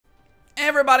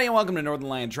everybody, and welcome to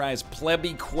Northernlion tries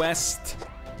Plebby Quest,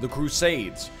 the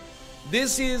Crusades.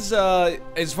 This is,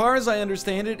 as far as I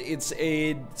understand it, it's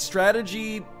a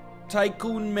strategy,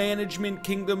 tycoon management,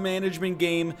 kingdom management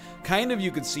game. Kind of, you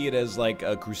could see it as like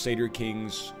a Crusader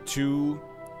Kings 2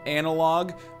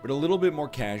 analog, but a little bit more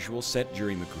casual, set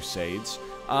during the Crusades.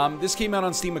 This came out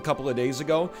on Steam a couple of days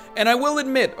ago, and I will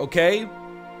admit, okay,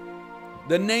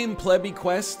 the name Plebby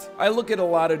Quest, I look at a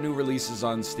lot of new releases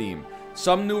on Steam.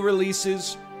 Some new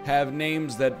releases have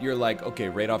names that you're like, okay,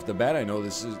 right off the bat, I know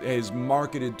this is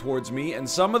marketed towards me. And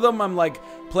some of them, I'm like,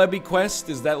 Plebby Quest,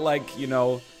 is that like, you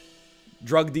know,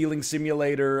 drug dealing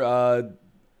simulator,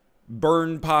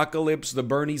 Burn Apocalypse, the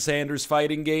Bernie Sanders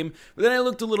fighting game? But then I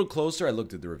looked a little closer, I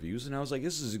looked at the reviews, and I was like,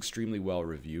 this is extremely well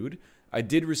reviewed. I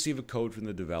did receive a code from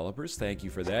the developers, thank you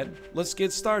for that. Let's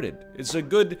get started. It's a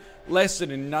good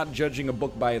lesson in not judging a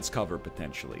book by its cover,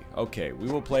 potentially. Okay, we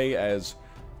will play as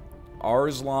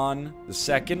Arslan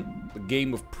II, the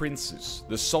Game of Princes,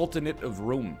 the Sultanate of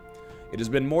Rome. It has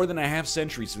been more than a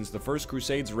half-century since the first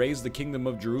Crusades raised the Kingdom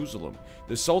of Jerusalem.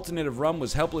 The Sultanate of Rome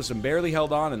was helpless and barely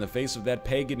held on in the face of that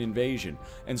pagan invasion.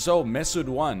 And so Mesud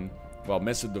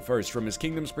I, from his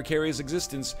kingdom's precarious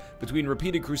existence, between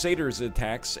repeated Crusaders'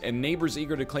 attacks and neighbors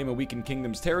eager to claim a weakened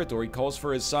kingdom's territory, calls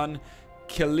for his son,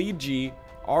 Khaliji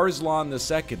Arslan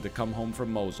II, to come home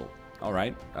from Mosul.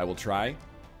 Alright, I will try.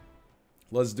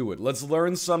 Let's do it. Let's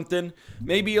learn something.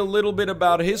 Maybe a little bit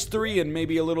about history and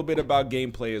maybe a little bit about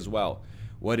gameplay as well.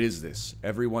 What is this?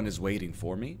 Everyone is waiting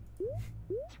for me?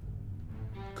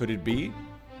 Could it be?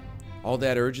 All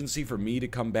that urgency for me to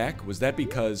come back? Was that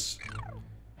because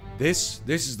this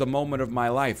is the moment of my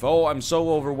life? Oh, I'm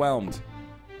so overwhelmed.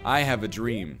 I have a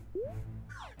dream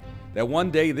that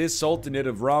one day this Sultanate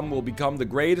of Rum will become the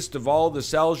greatest of all the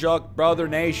Seljuk brother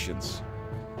nations.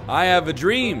 I have a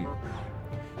dream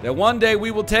that one day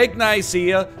we will take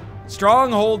Nicaea,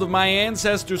 stronghold of my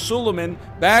ancestor Suleiman,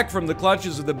 back from the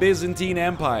clutches of the Byzantine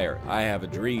Empire. I have a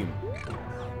dream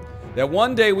that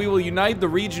one day we will unite the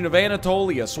region of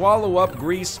Anatolia, swallow up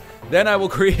Greece, then I will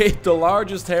create the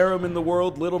largest harem in the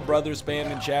world. Little brother,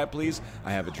 spam in chat, please.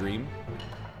 I have a dream.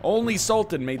 Only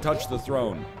Sultan may touch the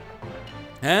throne.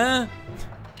 Huh?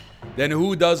 Then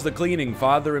who does the cleaning?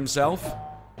 Father himself?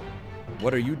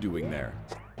 What are you doing there?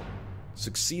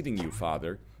 Succeeding you,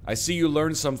 father. I see you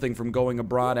learned something from going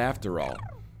abroad after all.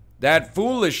 That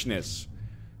foolishness!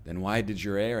 Then why did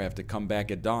your heir have to come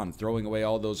back at dawn, throwing away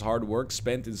all those hard work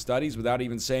spent in studies without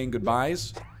even saying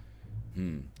goodbyes?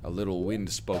 A little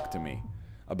wind spoke to me.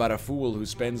 About a fool who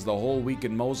spends the whole week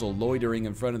in Mosul loitering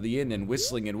in front of the inn and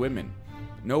whistling at women.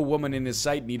 No woman in his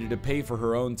sight needed to pay for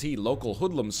her own tea. Local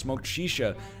hoodlums smoked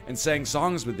shisha and sang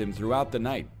songs with him throughout the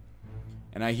night.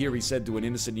 And I hear he said to an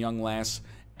innocent young lass,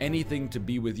 "Anything to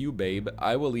be with you, babe.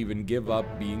 I will even give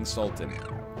up being sultan."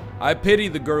 I pity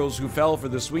the girls who fell for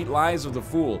the sweet lies of the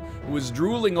fool, who was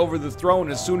drooling over the throne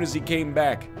as soon as he came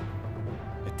back.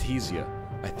 Etizia,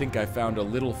 I think I found a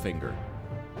little finger.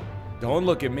 Don't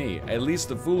look at me. At least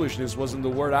the foolishness wasn't the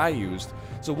word I used.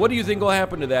 So what do you think will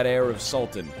happen to that heir of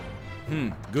sultan?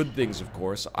 Good things, of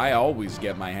course. I always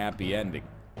get my happy ending.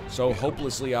 So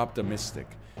hopelessly optimistic.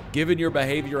 Given your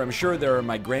behavior, I'm sure there are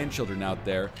my grandchildren out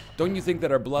there. Don't you think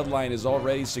that our bloodline is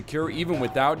already secure even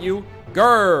without you?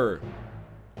 Grrr!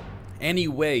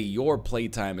 Anyway, your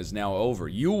playtime is now over.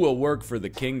 You will work for the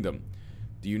kingdom.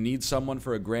 Do you need someone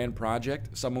for a grand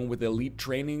project? Someone with elite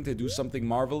training to do something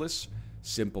marvelous?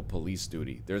 Simple police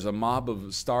duty. There's a mob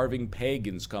of starving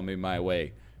pagans coming my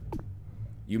way.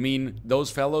 You mean those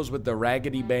fellows with the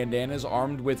raggedy bandanas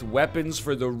armed with weapons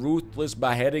for the ruthless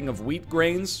beheading of wheat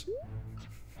grains?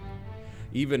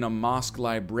 Even a mosque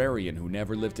librarian who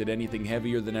never lifted anything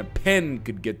heavier than a pen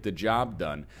could get the job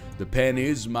done. The pen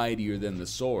is mightier than the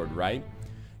sword, right?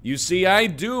 You see, I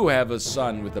do have a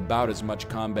son with about as much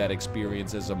combat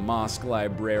experience as a mosque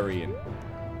librarian.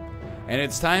 And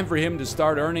it's time for him to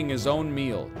start earning his own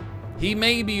meal. He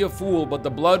may be a fool, but the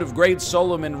blood of great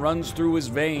Solomon runs through his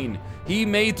vein. He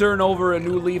may turn over a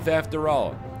new leaf after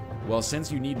all. Well,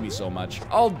 since you need me so much,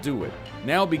 I'll do it.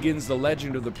 Now begins the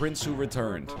legend of the prince who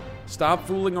returned. Stop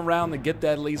fooling around and get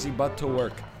that lazy butt to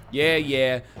work.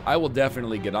 Yeah, I will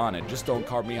definitely get on it. Just don't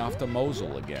cart me off to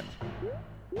Mosul again.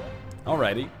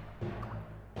 Alrighty.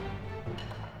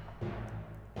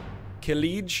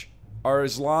 Khalij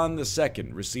Arslan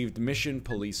II received mission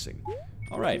policing.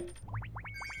 Alright.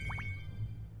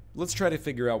 Let's try to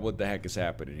figure out what the heck is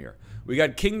happening here. We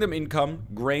got kingdom income,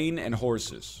 grain, and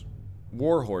horses.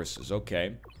 War horses,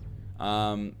 okay.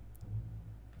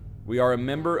 We are a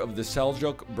member of the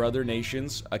Seljuk brother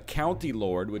nations. A county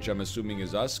lord, which I'm assuming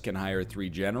is us, can hire 3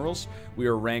 generals. We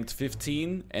are ranked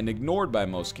 15 and ignored by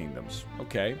most kingdoms.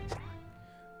 Okay.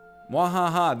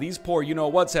 Mwahaha, these poor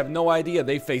you-know-whats have no idea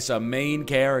they face a main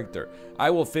character. I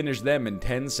will finish them in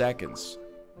 10 seconds.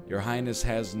 Your Highness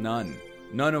has none.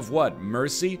 None of what?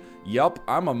 Mercy? Yup,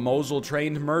 I'm a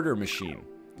Mosul-trained murder machine.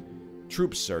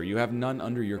 Troops, sir, you have none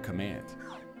under your command.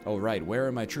 Oh, right, where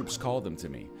are my troops? Call them to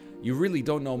me. You really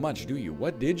don't know much, do you?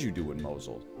 What did you do in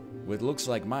Mosul? With looks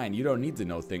like mine, you don't need to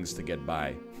know things to get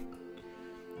by.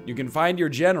 You can find your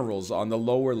generals on the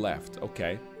lower left.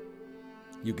 Okay.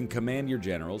 You can command your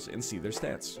generals and see their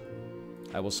stats.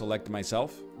 I will select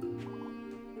myself.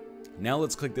 Now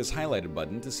let's click this highlighted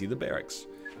button to see the barracks.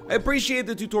 I appreciate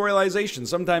the tutorialization.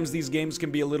 Sometimes these games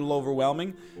can be a little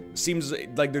overwhelming. Seems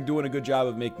like they're doing a good job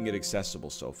of making it accessible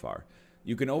so far.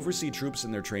 You can oversee troops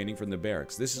in their training from the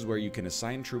barracks. This is where you can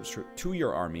assign troops to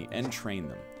your army and train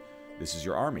them. This is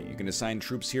your army. You can assign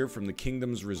troops here from the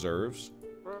kingdom's reserves.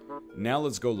 Now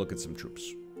let's go look at some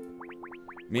troops.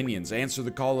 Minions, answer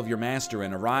the call of your master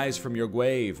and arise from your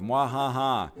grave.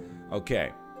 Mwahaha.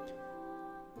 Okay.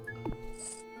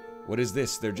 What is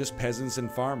this? They're just peasants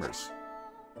and farmers.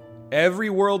 Every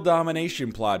world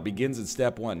domination plot begins at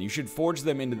step 1. You should forge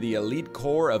them into the elite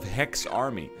core of Hex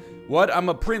Army. What? I'm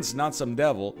a prince, not some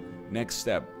devil. Next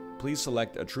step. Please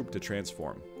select a troop to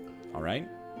transform. Alright.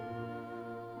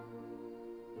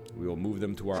 We will move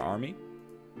them to our army.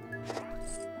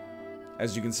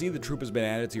 As you can see, the troop has been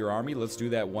added to your army. Let's do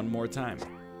that one more time.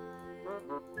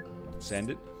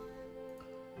 Send it.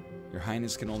 Your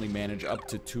Highness can only manage up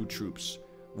to 2 troops.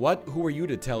 What? Who are you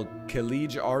to tell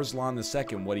Khalij Arslan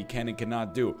II what he can and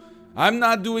cannot do? I'm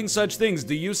not doing such things.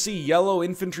 Do you see yellow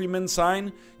infantryman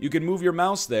sign? You can move your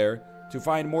mouse there to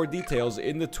find more details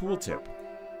in the tooltip.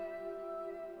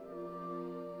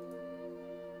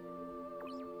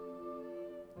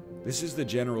 This is the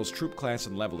general's troop class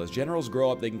and level. As generals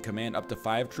grow up, they can command up to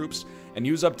 5 troops and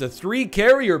use up to 3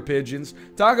 carrier pigeons.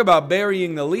 Talk about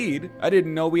burying the lead. I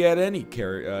didn't know we had any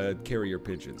carrier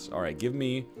pigeons. All right, give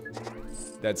me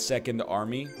that second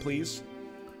army, please.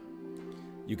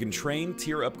 You can train,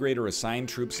 tier upgrade, or assign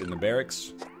troops in the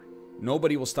barracks.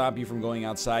 Nobody will stop you from going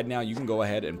outside now. You can go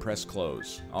ahead and press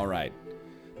close. All right.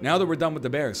 Now that we're done with the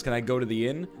barracks, can I go to the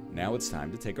inn? Now it's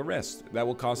time to take a rest. That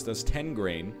will cost us 10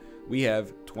 grain. We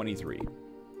have 23.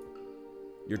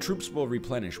 Your troops will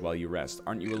replenish while you rest.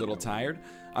 Aren't you a little tired?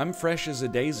 I'm fresh as a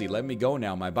daisy. Let me go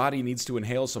now. My body needs to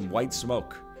inhale some white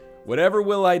smoke. Whatever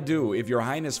will I do if your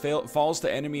highness falls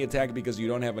to enemy attack because you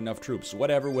don't have enough troops?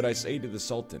 Whatever would I say to the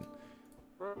Sultan?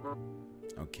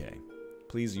 Okay.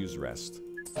 Please use rest.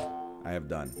 I have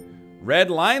done. Red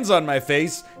lines on my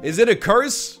face. Is it a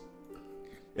curse?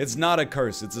 It's not a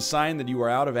curse. It's a sign that you are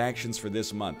out of actions for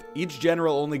this month. Each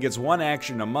general only gets 1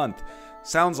 action a month.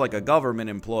 Sounds like a government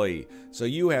employee. So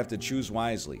you have to choose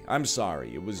wisely. I'm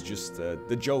sorry. It was just,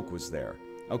 the joke was there.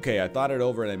 Okay, I thought it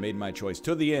over and I made my choice.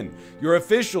 To the inn. Your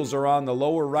officials are on the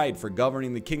lower right for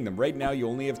governing the kingdom. Right now, you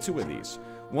only have 2 of these.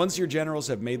 Once your generals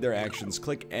have made their actions,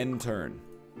 click end turn.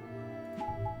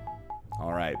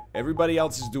 Alright. Everybody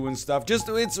else is doing stuff.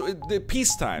 It's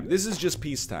peacetime. This is just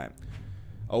peacetime.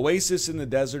 Oasis in the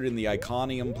desert in the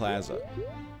Iconium Plaza.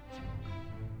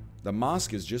 The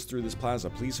mosque is just through this plaza.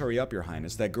 Please hurry up, your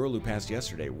highness. That girl who passed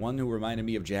yesterday, one who reminded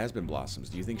me of jasmine blossoms.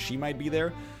 Do you think she might be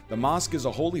there? The mosque is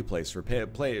a holy place for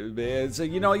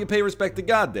you pay respect to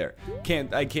God there.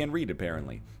 I can't read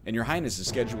apparently. And your highness is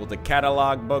scheduled to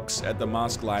catalog books at the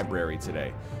mosque library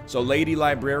today. So lady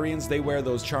librarians, they wear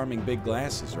those charming big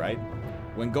glasses, right?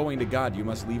 When going to God, you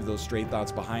must leave those stray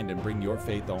thoughts behind and bring your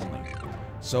faith only.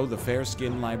 So the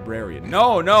fair-skinned librarian.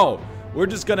 No! We're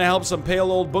just gonna help some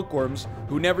pale old bookworms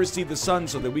who never see the sun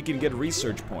so that we can get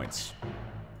research points.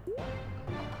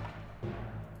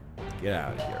 Get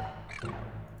out of here.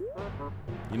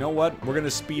 You know what? We're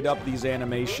gonna speed up these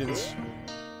animations.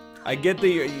 I get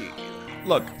the...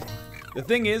 Look, the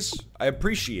thing is, I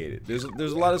appreciate it. There's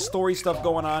a lot of story stuff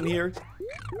going on here.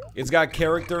 It's got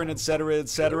character and etc,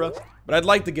 etc. But I'd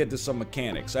like to get to some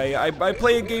mechanics. I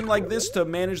play a game like this to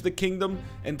manage the kingdom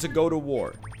and to go to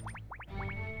war.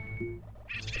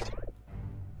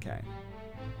 Okay.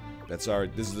 This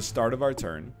is the start of our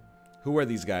turn. Who are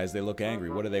these guys? They look angry.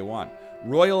 What do they want?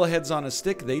 Royal heads on a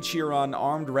stick. They cheer on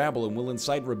armed rabble and will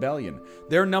incite rebellion.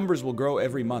 Their numbers will grow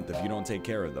every month if you don't take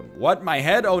care of them. What? My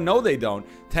head? Oh, no, they don't.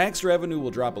 Tax revenue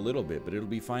will drop a little bit, but it'll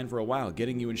be fine for a while.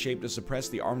 Getting you in shape to suppress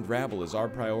the armed rabble is our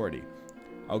priority.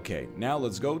 Okay, now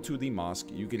let's go to the mosque.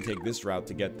 You can take this route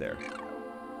to get there.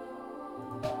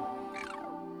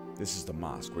 This is the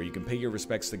mosque, where you can pay your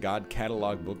respects to God,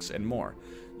 catalog books, and more.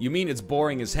 You mean it's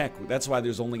boring as heck? That's why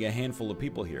there's only a handful of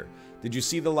people here. Did you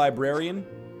see the librarian?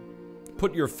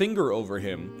 Put your finger over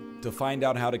him to find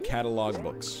out how to catalog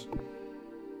books.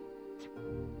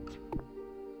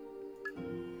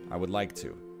 I would like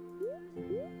to.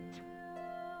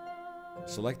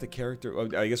 Select the character. Oh,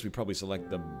 I guess we probably select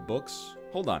the books.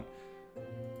 Hold on.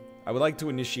 I would like to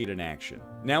initiate an action.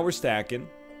 Now we're stacking.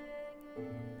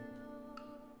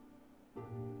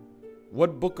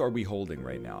 What book are we holding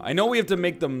right now? I know we have to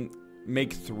make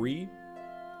 3.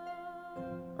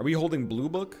 Are we holding blue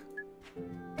book?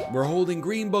 We're holding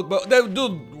green book, but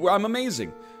dude, I'm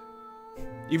amazing.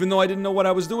 Even though I didn't know what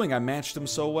I was doing, I matched them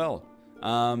so well.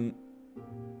 I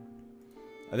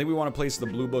think we want to place the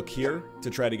blue book here to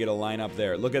try to get a line up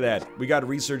there. Look at that. We got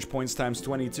research points times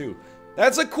 22.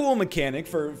 That's a cool mechanic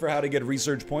for how to get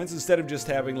research points instead of just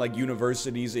having like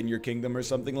universities in your kingdom or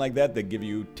something like that that give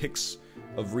you ticks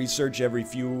of research every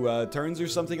few turns or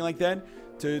something like that.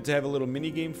 To have a little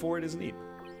mini game for it is neat.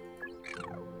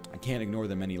 I can't ignore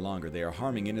them any longer. They are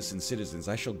harming innocent citizens.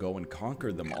 I shall go and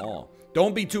conquer them all.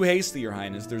 Don't be too hasty, Your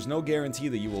Highness. There's no guarantee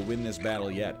that you will win this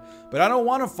battle yet. But I don't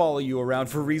want to follow you around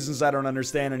for reasons I don't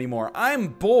understand anymore. I'm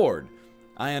bored.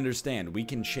 I understand. We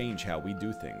can change how we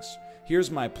do things.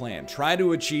 Here's my plan. Try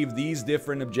to achieve these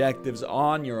different objectives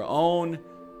on your own.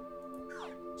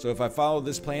 So if I follow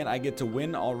this plan, I get to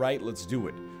win. All right, let's do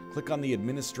it. Click on the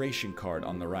administration card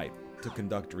on the right to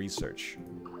conduct research.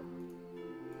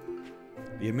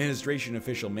 The administration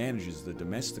official manages the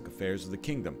domestic affairs of the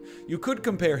kingdom. You could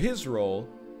compare his role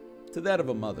to that of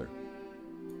a mother.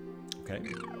 Okay.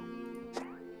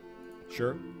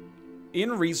 Sure.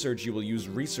 In research, you will use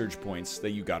research points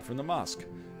that you got from the mosque.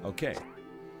 Okay.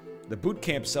 The boot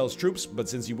camp sells troops, but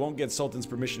since you won't get Sultan's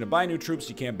permission to buy new troops,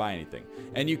 you can't buy anything.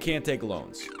 And you can't take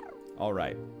loans. All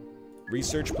right.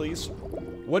 Research, please.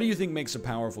 What do you think makes a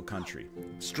powerful country?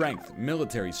 Strength,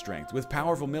 military strength. With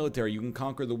powerful military, you can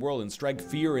conquer the world and strike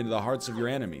fear into the hearts of your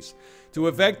enemies. To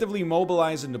effectively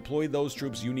mobilize and deploy those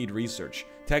troops, you need research.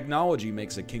 Technology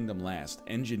makes a kingdom last.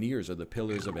 Engineers are the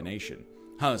pillars of a nation.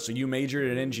 Huh, so you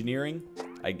majored in engineering?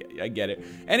 I get it.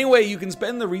 Anyway, you can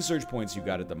spend the research points you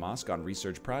got at the mosque on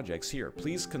research projects here.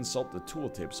 Please consult the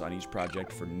tooltips on each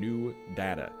project for new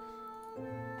data.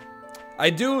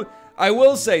 I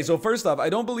will say, so first off, I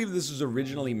don't believe this was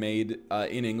originally made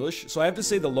in English, so I have to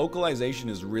say the localization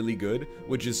is really good,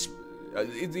 which is,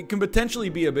 it can potentially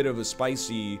be a bit of a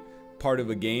spicy part of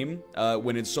a game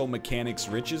when it's so mechanics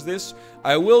rich as this.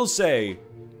 I will say,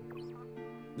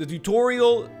 the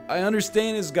tutorial, I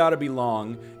understand, has got to be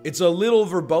long. It's a little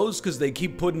verbose because they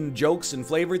keep putting jokes and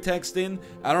flavor text in.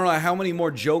 I don't know how many more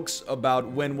jokes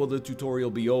about when will the tutorial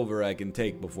be over I can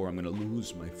take before I'm going to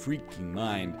lose my freaking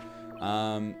mind.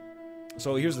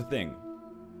 So here's the thing.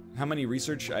 How many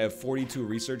research? I have 42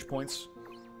 research points.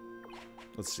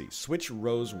 Let's see. Switch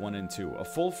rows 1 and 2. A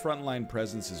full frontline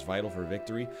presence is vital for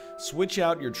victory. Switch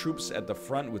out your troops at the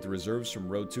front with reserves from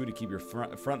row 2 to keep your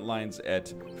front lines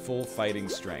at full fighting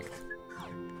strength.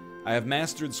 I have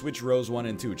mastered switch rows 1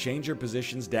 and 2. Change your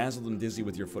positions, dazzle them dizzy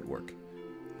with your footwork.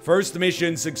 First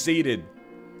mission succeeded.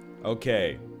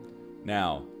 Okay.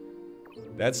 Now,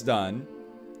 that's done.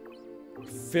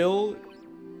 Fill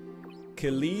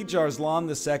Khalij Arslan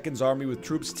II's army with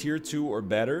troops tier 2 or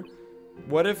better.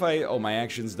 What if oh, my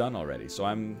action's done already, so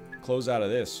I'm close out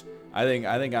of this. I think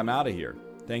I'm out of here.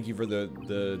 Thank you for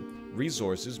the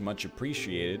resources, much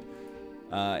appreciated.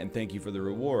 And thank you for the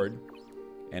reward.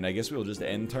 And I guess we'll just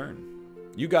end turn.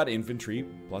 You got infantry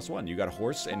 +1. You got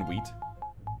horse and wheat.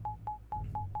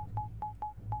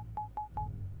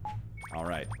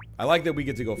 Alright. I like that we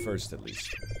get to go first, at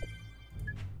least.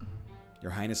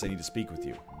 Your Highness, I need to speak with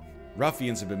you.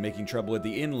 Ruffians have been making trouble at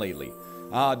the inn lately.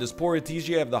 Does poor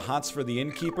Artesia have the hots for the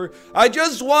innkeeper? I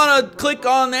just want to click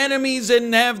on enemies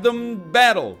and have them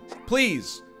battle.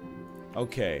 Please.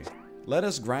 Okay. Let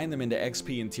us grind them into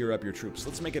XP and tier up your troops.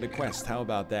 Let's make it a quest. How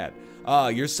about that?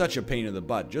 You're such a pain in the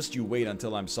butt. Just you wait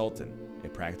until I'm Sultan. A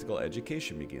practical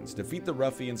education begins. Defeat the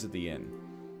ruffians at the inn.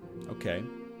 Okay.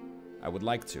 I would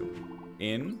like to.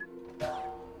 Inn.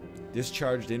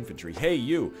 Discharged infantry. Hey,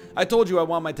 you! I told you I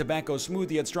want my tobacco smooth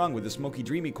yet strong with a smoky,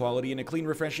 dreamy quality and a clean,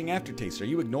 refreshing aftertaste. Are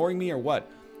you ignoring me or what?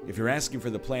 If you're asking for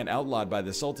the plant outlawed by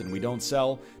the Sultan, we don't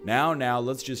sell. Now,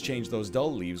 let's just change those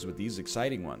dull leaves with these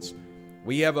exciting ones.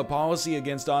 We have a policy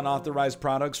against unauthorized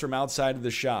products from outside of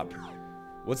the shop.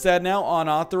 What's that now?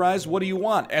 Unauthorized? What do you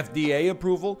want? FDA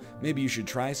approval? Maybe you should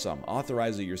try some.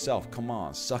 Authorize it yourself. Come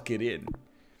on, suck it in.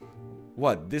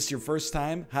 What, this your first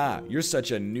time? Ha, you're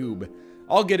such a noob.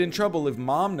 I'll get in trouble if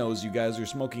Mom knows you guys are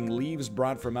smoking leaves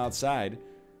brought from outside.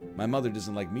 My mother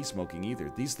doesn't like me smoking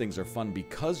either. These things are fun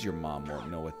because your mom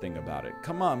won't know a thing about it.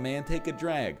 Come on, man, take a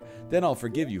drag. Then I'll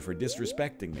forgive you for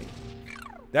disrespecting me.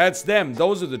 That's them.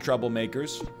 Those are the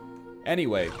troublemakers.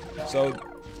 Anyway, so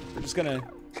we're just gonna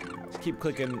keep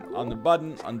clicking on the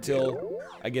button until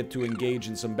I get to engage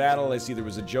in some battle. I see there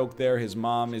was a joke there. His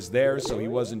mom is there, so he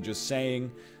wasn't just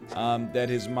saying that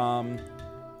his mom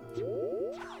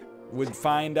would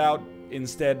find out.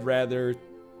 Instead, rather,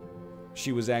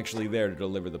 she was actually there to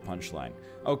deliver the punchline.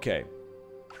 Okay.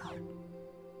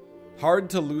 Hard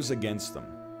to lose against them.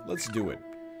 Let's do it.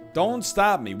 Don't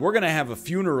stop me. We're gonna have a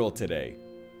funeral today.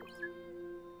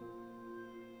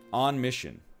 On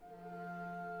mission.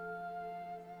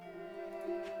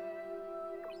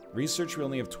 Research, we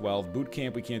only have 12. Boot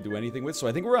camp, we can't do anything with. So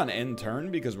I think we're on end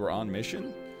turn because we're on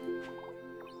mission.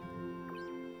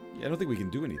 Yeah, I don't think we can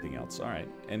do anything else. Alright,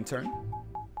 end turn.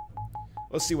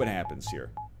 Let's see what happens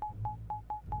here.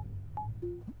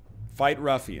 Fight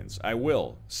ruffians. I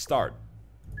will. Start.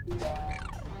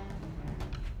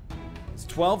 It's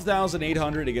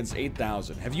 12,800 against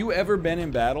 8,000. Have you ever been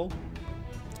in battle?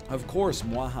 Of course,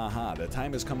 mwahaha. The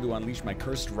time has come to unleash my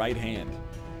cursed right hand.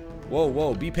 Whoa,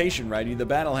 whoa, be patient, Righty. The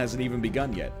battle hasn't even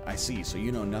begun yet. I see, so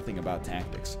you know nothing about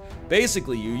tactics.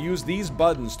 Basically, you use these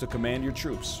buttons to command your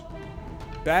troops.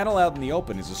 Battle out in the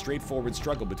open is a straightforward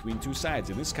struggle between two sides.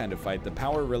 In this kind of fight, the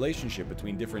power relationship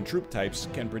between different troop types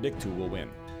can predict who will win.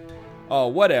 Oh,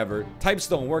 whatever. Types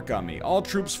don't work on me. All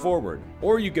troops forward.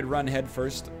 Or you could run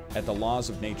headfirst at the laws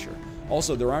of nature.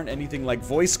 Also, there aren't anything like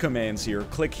voice commands here.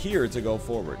 Click here to go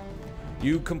forward.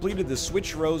 You completed the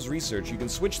switch rows research. You can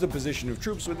switch the position of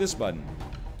troops with this button.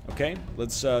 Okay,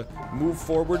 let's move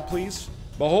forward, please.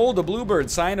 Behold, a bluebird,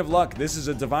 sign of luck. This is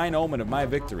a divine omen of my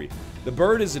victory. The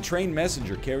bird is a trained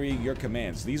messenger carrying your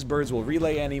commands. These birds will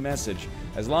relay any message,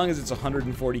 as long as it's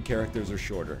 140 characters or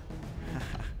shorter.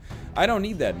 I don't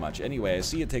need that much. Anyway, I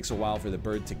see it takes a while for the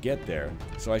bird to get there,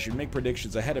 so I should make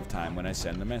predictions ahead of time when I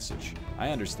send the message. I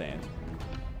understand.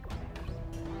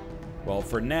 Well,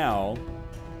 for now,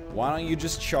 why don't you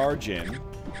just charge in?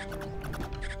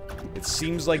 It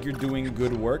seems like you're doing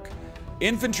good work.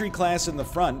 Infantry class in the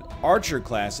front, archer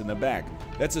class in the back.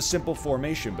 That's a simple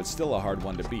formation, but still a hard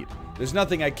one to beat. There's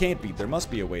nothing I can't beat. There must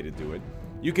be a way to do it.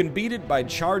 You can beat it by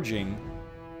charging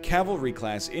cavalry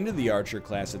class into the archer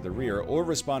class at the rear, or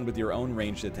respond with your own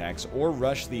ranged attacks, or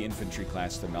rush the infantry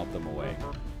class to melt them away.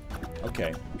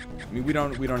 Okay. I mean, we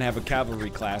don't have a cavalry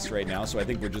class right now, so I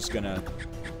think we're just gonna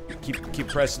keep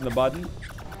pressing the button.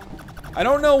 I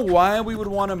don't know why we would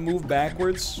want to move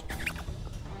backwards.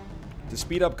 To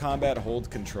speed up combat, hold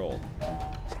control.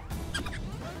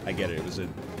 I get it. It was a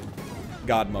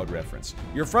God mode reference.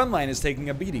 Your front line is taking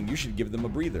a beating. You should give them a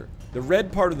breather. The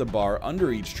red part of the bar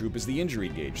under each troop is the injury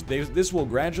gauge. This will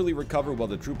gradually recover while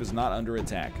the troop is not under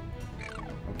attack.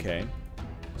 Okay.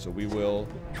 So we will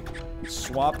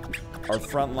swap our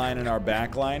front line and our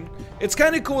back line. It's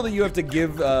kind of cool that you have to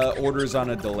give orders on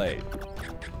a delay.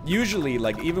 Usually,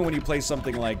 like, even when you play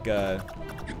something like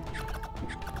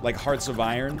Hearts of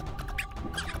Iron,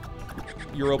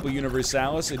 Europa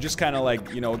Universalis, it just kind of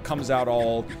like, you know, it comes out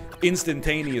all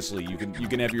instantaneously. You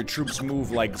can have your troops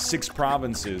move like 6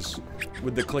 provinces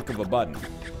with the click of a button.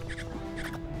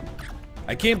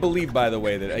 I can't believe, by the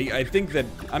way, that I think that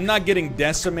I'm not getting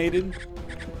decimated,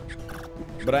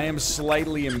 but I am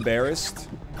slightly embarrassed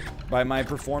by my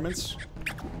performance.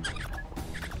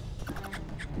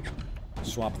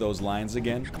 Swap those lines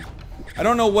again. I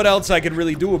don't know what else I could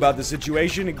really do about the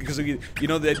situation, because, you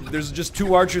know, there's just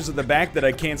 2 archers at the back that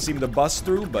I can't seem to bust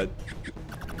through, but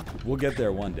we'll get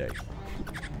there one day.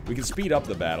 We can speed up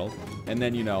the battle, and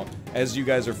then, you know, as you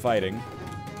guys are fighting,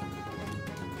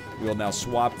 we'll now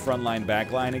swap front line,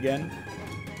 back line again.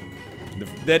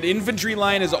 That infantry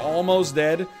line is almost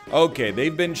dead. Okay,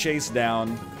 they've been chased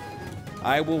down.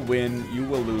 I will win, you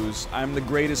will lose. I'm the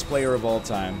greatest player of all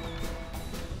time.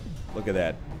 Look at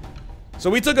that. So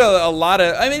we took a lot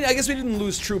of, I mean, I guess we didn't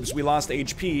lose troops, we lost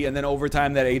HP, and then over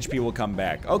time that HP will come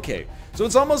back. Okay, so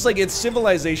it's almost like it's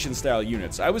Civilization-style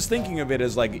units. I was thinking of it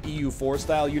as like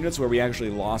EU4-style units where we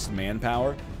actually lost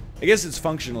manpower. I guess it's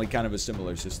functionally kind of a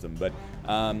similar system, but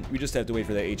we just have to wait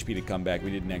for that HP to come back.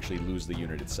 We didn't actually lose the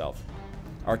unit itself.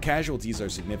 Our casualties are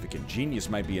significant.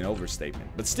 Genius might be an overstatement.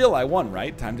 But still, I won,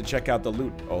 right? Time to check out the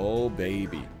loot. Oh,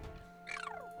 baby.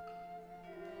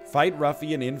 Fight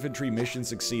ruffian infantry mission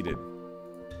succeeded.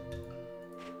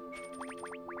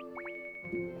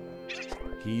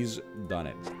 He's done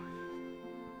it.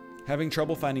 Having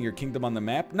trouble finding your kingdom on the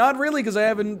map? Not really, because I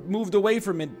haven't moved away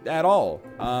from it at all.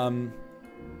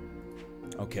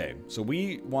 Okay, so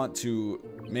we want to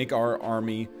make our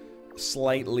army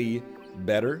slightly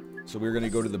better. So we're going to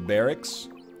go to the barracks,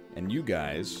 and you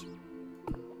guys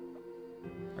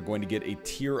are going to get a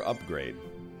tier upgrade.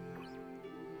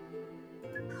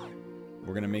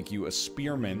 We're going to make you a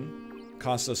spearman.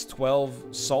 Costs us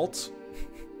 12 salt.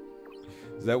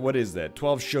 What is that?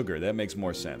 12 sugar. That makes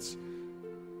more sense.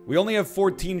 We only have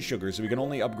 14 sugar, so we can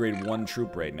only upgrade 1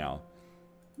 troop right now.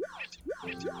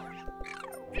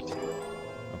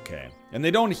 Okay. And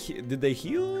they don't did they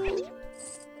heal?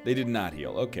 They did not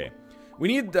heal. Okay. We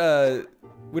need,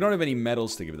 we don't have any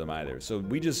metals to give them either, so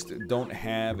we just don't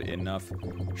have enough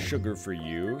sugar for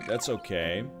you. That's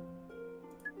okay.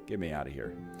 Get me out of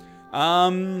here.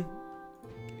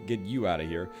 Get you out of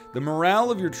here. The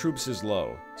morale of your troops is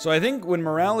low. So I think when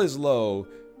morale is low,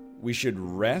 we should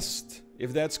rest,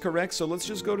 if that's correct. So let's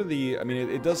just go to the, I mean,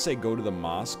 it does say go to the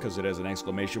mosque because it has an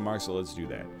exclamation mark, so let's do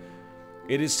that.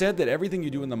 It is said that everything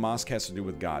you do in the mosque has to do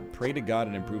with God. Pray to God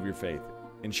and improve your faith.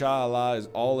 Inshallah is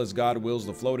all as God wills.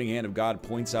 The floating hand of God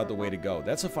points out the way to go.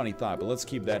 That's a funny thought, but let's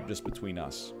keep that just between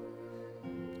us.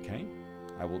 Okay?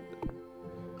 I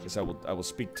will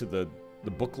speak to the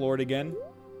book lord again.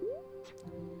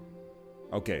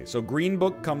 Okay, so green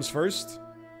book comes first.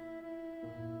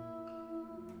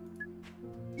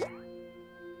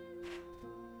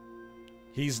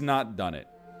 He's not done it.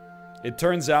 It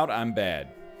turns out I'm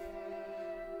bad.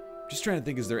 Just trying to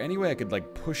think, is there any way I could,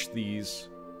 like, push these?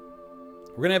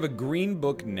 We're gonna have a green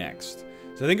book next.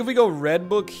 So I think if we go red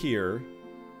book here...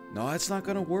 No, that's not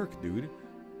gonna work, dude.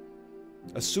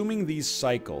 Assuming these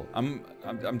cycle.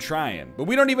 I'm trying. But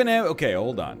we don't even have... Okay,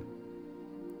 hold on.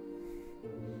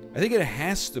 I think it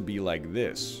has to be like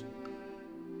this.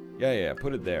 Yeah,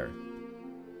 put it there.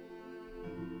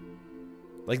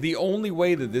 Like, the only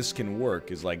way that this can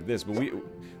work is like this. But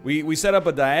we set up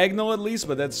a diagonal at least,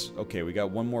 but that's... Okay, we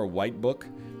got one more white book.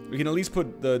 We can at least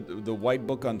put the white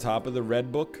book on top of the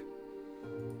red book.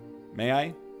 May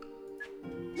I?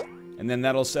 And then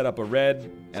that'll set up a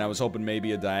red, and I was hoping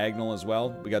maybe a diagonal as well.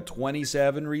 We got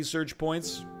 27 research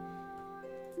points.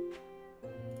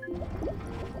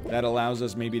 That allows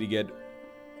us maybe to get...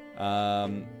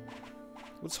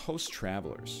 let's host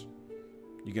travelers.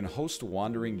 You can host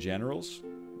wandering generals.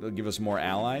 They'll give us more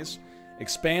allies.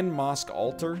 Expand mosque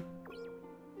altar.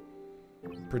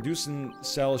 Produce and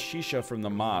sell shisha from the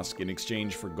mosque in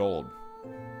exchange for gold.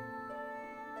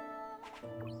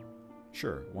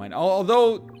 Sure, why not?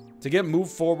 Although, to get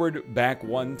moved forward back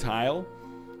 1 tile,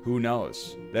 who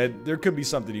knows? That there could be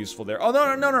something useful there. Oh,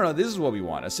 no. This is what we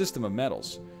want. A system of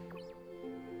metals.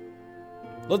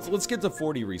 Let's get to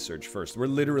 40 research first. We're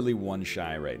literally 1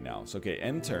 shy right now. So, okay,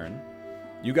 end turn.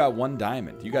 You got 1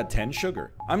 diamond. You got 10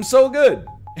 sugar. I'm so good!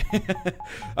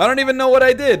 I don't even know what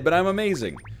I did, but I'm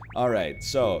amazing. Alright,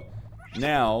 so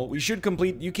now we should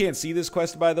complete... You can't see this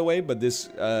quest, by the way, but this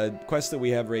quest that we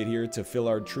have right here to fill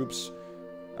our troops...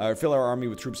 fill our army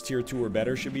with troops tier 2 or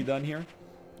better should be done here.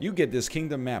 You get this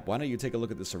kingdom map. Why don't you take a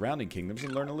look at the surrounding kingdoms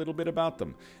and learn a little bit about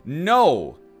them?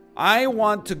 No! I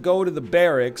want to go to the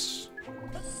barracks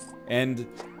and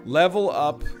level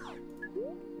up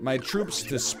my troops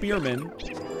to spearmen.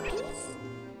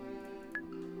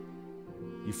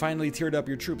 You finally tiered up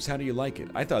your troops. How do you like it?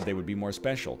 I thought they would be more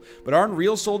special. But aren't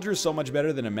real soldiers so much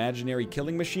better than imaginary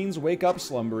killing machines? Wake up,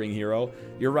 slumbering hero.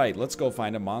 You're right. Let's go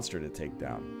find a monster to take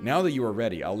down. Now that you are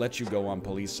ready, I'll let you go on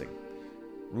policing.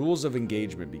 Rules of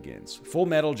engagement begins. Full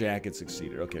Metal Jacket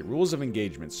succeeded. Okay, rules of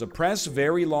engagement. Suppress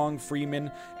very long freemen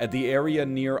at the area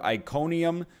near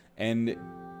Iconium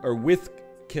or with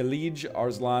Khalij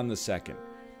Arslan II.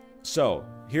 So,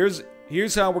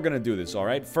 here's how we're gonna do this,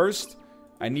 alright? First,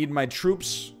 I need my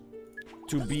troops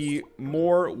to be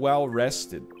more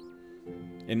well-rested,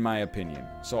 in my opinion.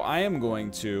 So I am going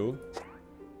to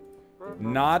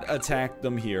not attack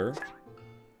them here.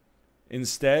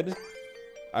 Instead,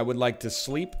 I would like to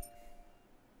sleep.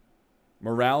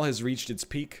 Morale has reached its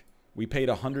peak. We paid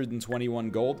 121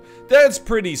 gold. That's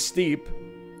pretty steep.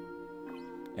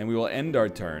 And we will end our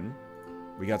turn.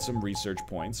 We got some research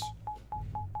points.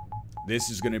 This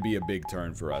is going to be a big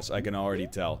turn for us. I can already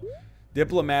tell.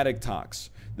 Diplomatic talks.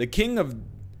 The king of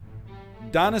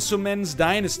Danasumen's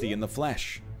dynasty in the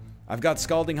flesh. I've got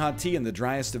scalding hot tea and the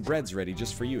driest of breads ready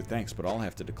just for you. Thanks, but I'll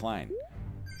have to decline.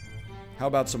 How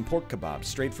about some pork kebabs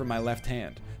straight from my left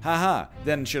hand? Haha,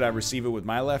 then should I receive it with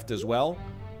my left as well?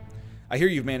 I hear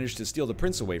you've managed to steal the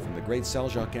prince away from the great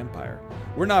Seljuk Empire.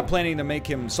 We're not planning to make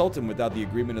him sultan without the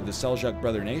agreement of the Seljuk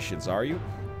brother nations, are you?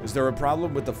 Is there a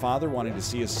problem with the father wanting to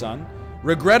see his son?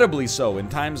 Regrettably so, in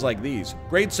times like these.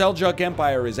 Great Seljuk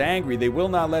Empire is angry. They will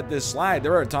not let this slide.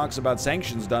 There are talks about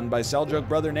sanctions done by Seljuk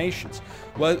brother nations.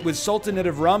 Well, with Sultanate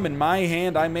of Rum in my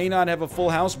hand, I may not have a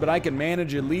full house, but I can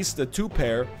manage at least a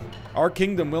 2-pair. Our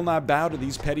kingdom will not bow to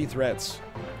these petty threats.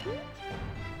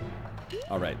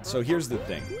 Alright, so here's the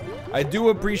thing. I do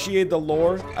appreciate the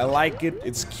lore. I like it.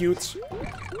 It's cute.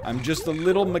 I'm just a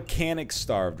little mechanic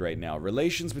starved right now.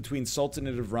 Relations between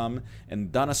Sultanate of Rum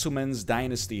and Danasumen's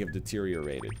dynasty have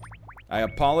deteriorated. I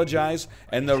apologize,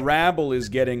 and the rabble is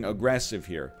getting aggressive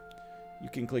here. You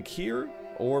can click here,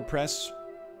 or press...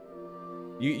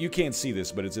 You can't see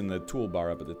this, but it's in the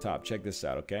toolbar up at the top. Check this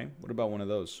out, okay? What about one of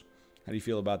those? How do you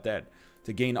feel about that?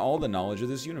 To gain all the knowledge of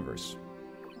this universe.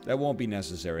 That won't be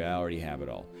necessary. I already have it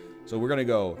all. So we're going to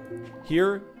go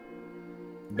here,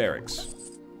 barracks.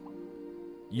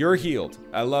 You're healed.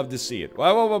 I love to see it.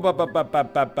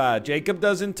 Jacob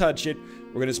doesn't touch it.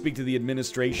 We're going to speak to the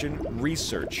administration.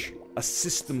 Research. A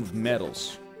system of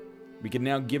medals. We can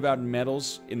now give out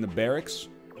medals in the barracks.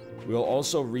 We'll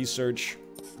also research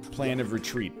plan of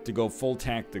retreat to go full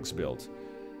tactics build.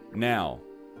 Now,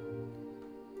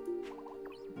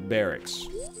 barracks.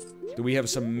 Do we have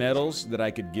some medals that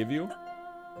I could give you?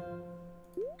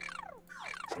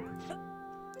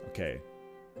 Okay.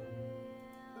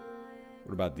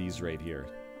 What about these right here?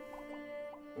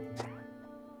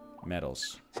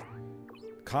 Medals.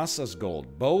 Costs us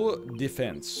gold. Bow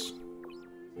defense.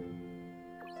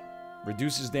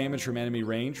 Reduces damage from enemy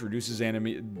range. Reduces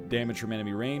damage from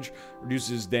enemy range.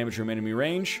 Reduces damage from enemy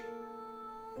range.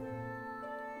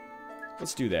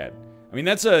 Let's do that. I mean,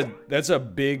 that's a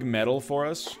big medal for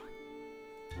us.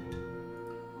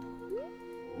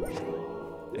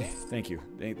 Thank you.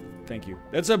 Thank you.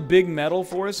 That's a big medal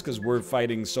for us because we're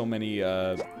fighting so many,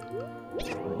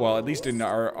 well, at least in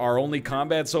our only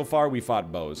combat so far, we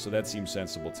fought bows, so that seems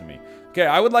sensible to me. Okay,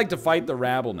 I would like to fight the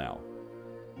rabble now.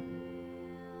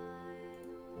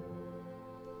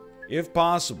 If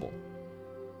possible.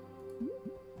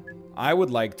 I would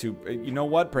like to, you know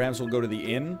what? Perhaps we'll go to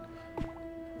the inn.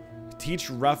 Teach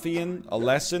ruffian a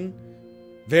lesson.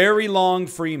 Very long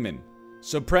freeman.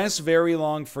 Suppress very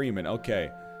long freeman.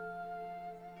 Okay.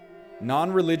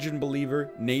 Non-religion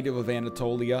believer, native of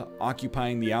Anatolia,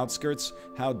 occupying the outskirts.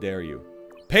 How dare you?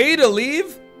 Pay to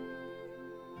leave?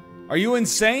 Are you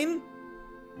insane?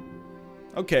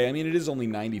 Okay, I mean, it is only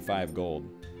 95 gold.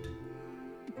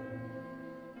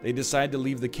 They decide to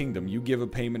leave the kingdom. You give a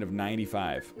payment of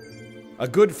 95. A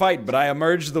good fight, but I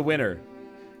emerged the winner.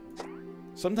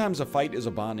 Sometimes a fight is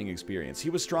a bonding experience.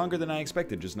 He was stronger than I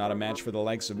expected, just not a match for the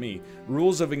likes of me.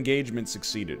 Rules of engagement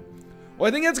succeeded. Well,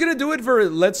 I think that's gonna do it for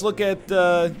let's look at,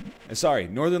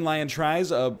 Northernlion tries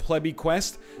a Plebby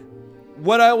Quest.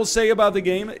 What I will say about the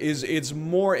game is it's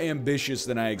more ambitious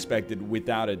than I expected,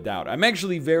 without a doubt. I'm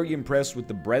actually very impressed with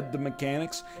the breadth of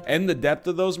mechanics and the depth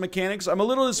of those mechanics. I'm a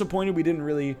little disappointed we didn't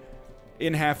really,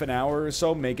 in half an hour or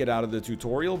so, make it out of the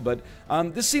tutorial, but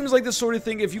this seems like the sort of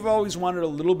thing, if you've always wanted a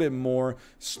little bit more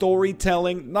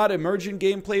storytelling, not emergent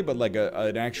gameplay, but like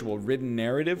an actual written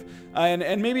narrative,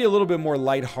 and maybe a little bit more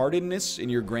lightheartedness in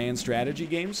your grand strategy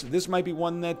games, this might be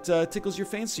one that tickles your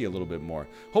fancy a little bit more.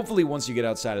 Hopefully once you get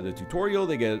outside of the tutorial,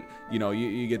 they get, you know,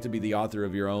 you get to be the author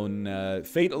of your own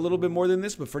fate a little bit more than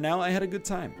this, but for now, I had a good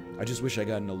time. I just wish I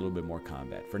got in a little bit more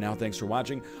combat. For now, thanks for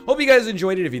watching. Hope you guys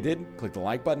enjoyed it. If you did, click the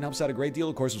like button, helps out a great deal.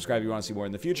 Of course, subscribe if you want to see more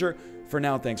in the future. For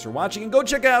now, thanks for watching, and go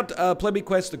check out Plebby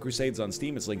Quest, the Crusades on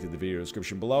Steam. It's linked in the video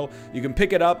description below. You can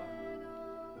pick it up.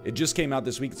 It just came out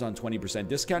this week. It's on 20%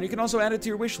 discount. You can also add it to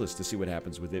your wish list to see what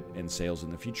happens with it in sales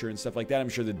in the future and stuff like that. I'm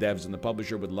sure the devs and the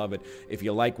publisher would love it. If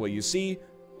you like what you see,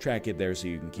 track it there so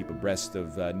you can keep abreast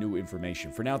of new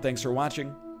information. For now, thanks for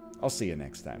watching. I'll see you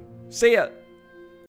next time. See ya!